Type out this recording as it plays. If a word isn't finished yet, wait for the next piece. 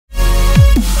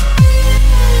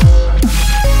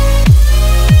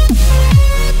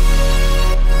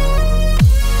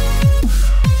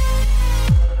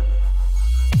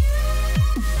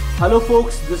Hello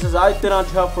folks, this is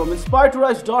Jha from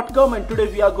inspiredtorise.com and today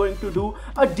we are going to do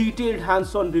a detailed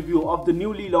hands-on review of the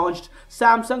newly launched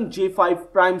Samsung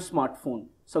J5 Prime smartphone.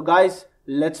 So guys,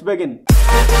 let's begin.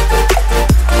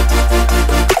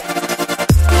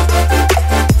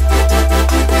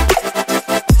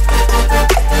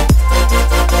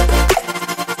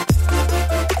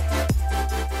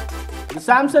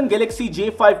 The Samsung Galaxy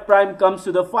J5 Prime comes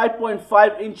with a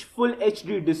 5.5-inch Full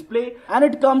HD display and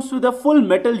it comes with a full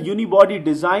metal unibody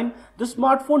design. The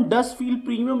smartphone does feel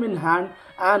premium in hand,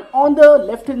 and on the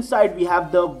left hand side we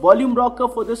have the volume rocker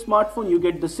for the smartphone. You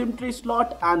get the SIM tray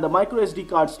slot and the micro SD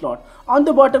card slot. On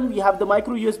the bottom we have the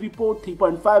micro USB port,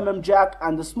 3.5mm jack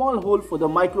and the small hole for the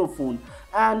microphone.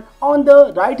 And on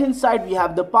the right hand side we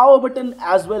have the power button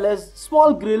as well as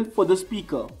small grill for the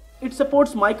speaker. It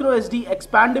supports microSD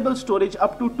expandable storage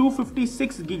up to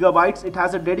 256GB. It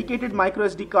has a dedicated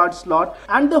microSD card slot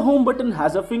and the home button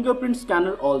has a fingerprint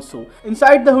scanner also.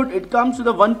 Inside the hood it comes with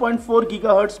a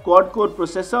 1.4GHz quad-core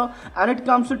processor and it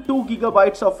comes with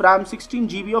 2GB of RAM,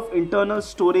 16GB of internal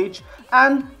storage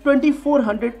and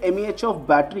 2400 mAh of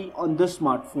battery on this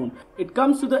smartphone. It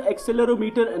comes with the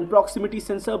accelerometer and proximity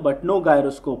sensor but no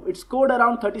gyroscope. It scored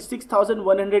around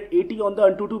 36,180 on the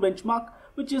Antutu benchmark,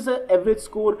 which is an average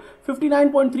score,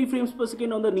 59.3 frames per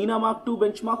second on the Nina Mark II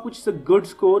benchmark, which is a good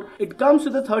score. It comes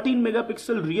with a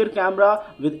 13-megapixel rear camera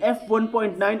with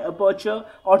f1.9 aperture,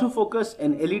 autofocus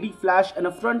and LED flash, and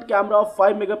a front camera of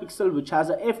 5 megapixel which has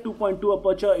a f2.2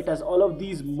 aperture. It has all of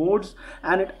these modes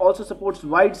and it also supports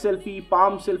wide selfie,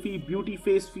 palm selfie, beauty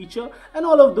face feature and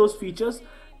all of those features.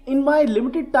 In my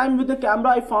limited time with the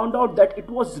camera, I found out that it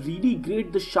was really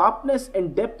great. The sharpness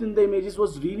and depth in the images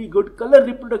was really good. Color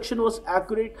reproduction was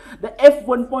accurate. The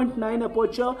f1.9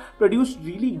 aperture produced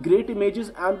really great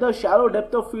images and the shallow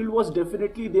depth of field was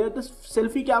definitely there. The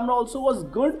selfie camera also was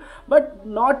good but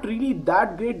not really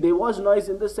that great. There was noise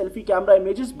in the selfie camera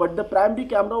images, but the primary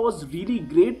camera was really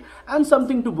great and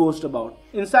something to boast about.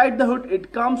 Inside the hood,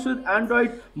 it comes with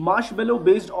Android Marshmallow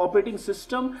based operating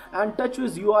system and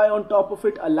TouchWiz UI on top of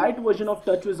it. A light version of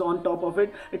TouchWiz on top of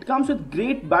it. It comes with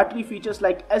great battery features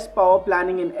like S Power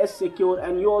Planning and S Secure,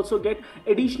 and you also get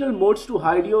additional modes to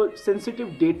hide your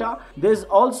sensitive data. There's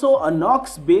also a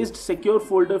Knox based secure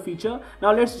folder feature.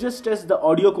 Now let's just test the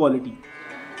audio quality.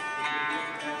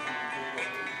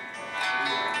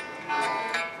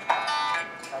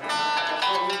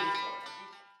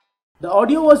 The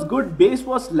audio was good, bass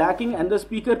was lacking and the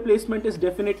speaker placement is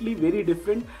definitely very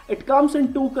different. It comes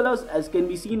in two colors as can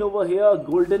be seen over here,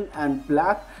 golden and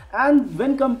black, and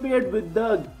when compared with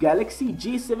the Galaxy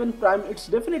J7 Prime, it's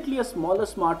definitely a smaller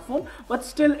smartphone but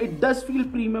still it does feel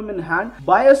premium in hand.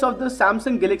 Buyers of the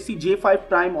Samsung Galaxy J5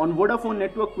 Prime on Vodafone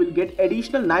network will get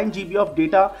additional 9GB of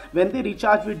data when they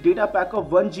recharge with data pack of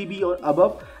 1GB or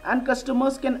above, and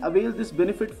customers can avail this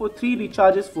benefit for 3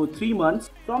 recharges for 3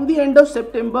 months. From the end of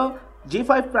September,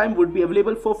 J5 Prime would be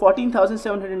available for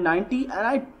 14,790 and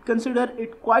I consider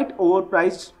it quite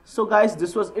overpriced. So guys,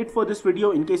 this was it for this video.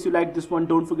 In case you liked this one,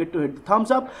 don't forget to hit the thumbs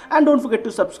up and don't forget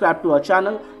to subscribe to our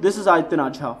channel. This is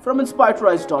Jha from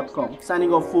inspiredtorise.com.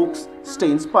 Signing off folks, stay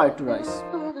inspired to rise.